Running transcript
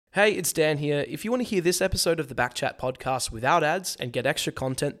Hey, it's Dan here. If you want to hear this episode of the Backchat podcast without ads and get extra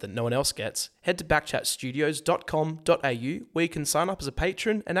content that no one else gets, head to backchatstudios.com.au where you can sign up as a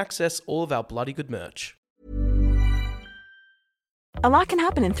patron and access all of our bloody good merch. A lot can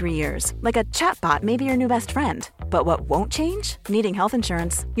happen in 3 years, like a chatbot may be your new best friend. But what won't change? Needing health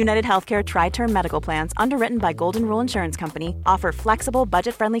insurance. United Healthcare Tri-Term Medical Plans, underwritten by Golden Rule Insurance Company, offer flexible,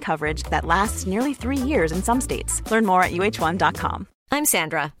 budget-friendly coverage that lasts nearly 3 years in some states. Learn more at uh1.com. I'm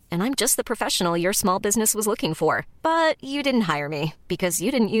Sandra, and I'm just the professional your small business was looking for. But you didn't hire me because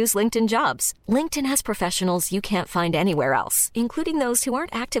you didn't use LinkedIn Jobs. LinkedIn has professionals you can't find anywhere else, including those who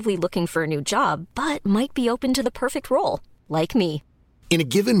aren't actively looking for a new job, but might be open to the perfect role, like me. In a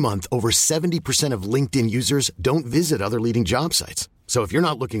given month, over 70% of LinkedIn users don't visit other leading job sites. So if you're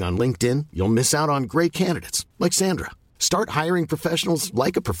not looking on LinkedIn, you'll miss out on great candidates like Sandra. Start hiring professionals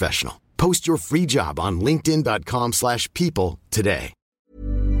like a professional. Post your free job on linkedin.com/people today.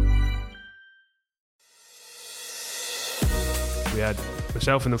 We had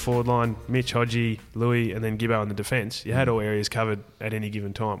myself in the forward line, Mitch, Hodgie, Louis, and then Gibbo in the defence. You had all areas covered at any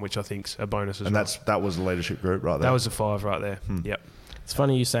given time, which I think's a bonus as well. And that was the leadership group right there. That was the five right there. Yep. It's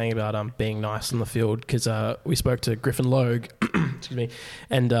funny you saying about being nice on the field because we spoke to Griffin Logue, excuse me,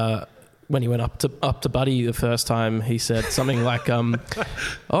 and when he went up to Buddy the first time, he said something like,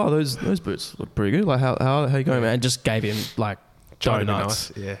 "Oh, those boots look pretty good. Like how you going, man?" And just gave him like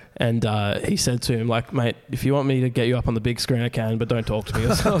donuts. Nice. Yeah. And he said to him, like, "Mate, if you want me to get you up on the big screen, I can, but don't talk to me,"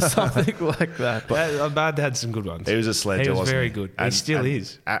 or something like that. But Bad had some good ones. He was a sledger. He was very he? good. He still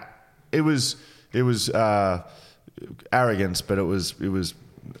is. It was arrogance, but it was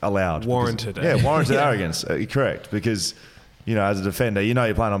allowed. Warranted. Warranted arrogance. Correct, because as a defender, you're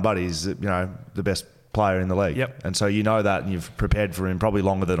playing on Buddies, the best player in the league. Yep. And so that, and you've prepared for him probably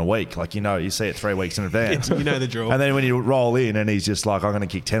longer than a week. Like you see it 3 weeks in advance. You know the drill. And then when you roll in and he's just like, "I'm going to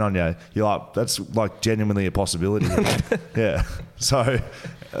kick 10 on you," you're like, that's like genuinely a possibility. Yeah. So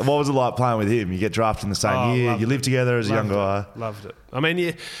what was it like playing with him? You get drafted in the same year. You live together as a young guy. Loved it. I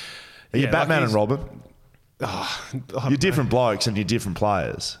mean, Are you Batman and Robin? You're different know. blokes and you're different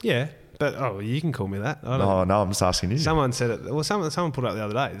players. Yeah. But, you can call me that. No, I'm just asking you. Someone said it. Well, someone put it up the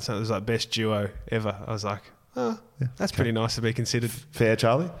other day. It was like best duo ever. I was like, that's pretty nice to be considered. Fair,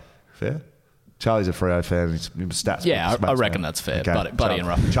 Charlie? Fair? Charlie's a Freo fan. He's stats. Yeah, I reckon that's fair. Okay. Buddy and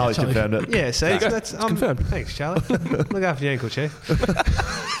Ruff. Charlie's confirmed it. Yeah, see, that's confirmed. Thanks, Charlie. Look after your ankle, Chief.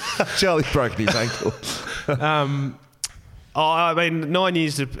 Charlie's broken his ankle. I mean, 9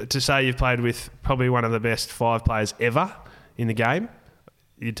 years to say you've played with probably one of the best 5 players ever in the game.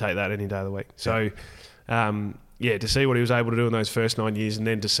 You'd take that any day of the week. So, to see what he was able to do in those first 9 years and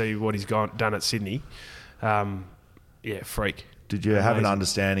then to see what he's done at Sydney, freak. Did you have an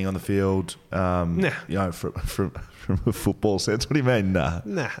understanding on the field, Nah. From a football sense? What do you mean, nah?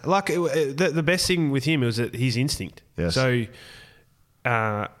 Nah. Like, the best thing with him was that his instinct. Yes. So,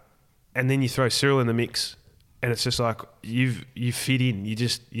 and then you throw Cyril in the mix and it's just like you fit in. You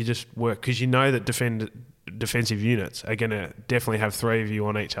just work because you know that defensive units are going to definitely have 3 of you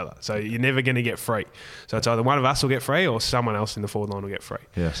on each other. So you're never going to get free. So it's either one of us will get free or someone else in the forward line will get free.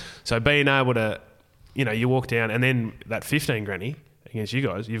 Yes. So being able to, you walk down and then that 15 granny against you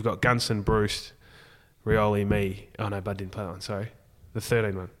guys, you've got Gunson, Bruce, Rioli, me. Oh no, Bud didn't play that one. Sorry. The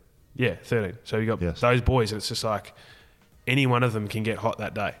 13 one. Yeah, 13. So you got those boys and it's just like any one of them can get hot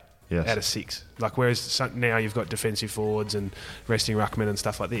that day. Yes. Out of 6. Like, whereas now you've got defensive forwards and resting ruckmen and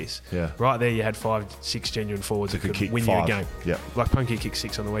stuff like this. Yeah. Right there you had 5-6 genuine forwards that could kick win 5. you a game. Yeah. Like Punky kicked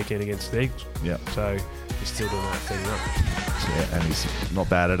 6 on the weekend against the Eagles. Yeah. So he's still doing that thing up. Yeah, and he's not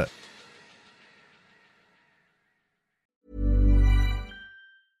bad at it.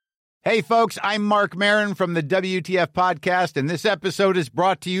 Hey, folks, I'm Mark Maron from the WTF Podcast, and this episode is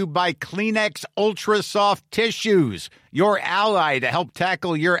brought to you by Kleenex Ultra Soft Tissues, your ally to help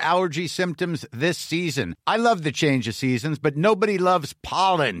tackle your allergy symptoms this season. I love the change of seasons, but nobody loves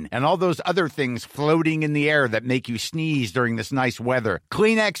pollen and all those other things floating in the air that make you sneeze during this nice weather.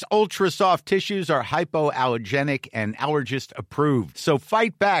 Kleenex Ultra Soft Tissues are hypoallergenic and allergist approved, so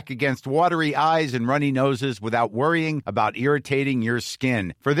fight back against watery eyes and runny noses without worrying about irritating your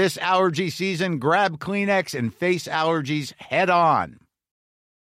skin. For this allergy season, grab Kleenex and face allergies head on.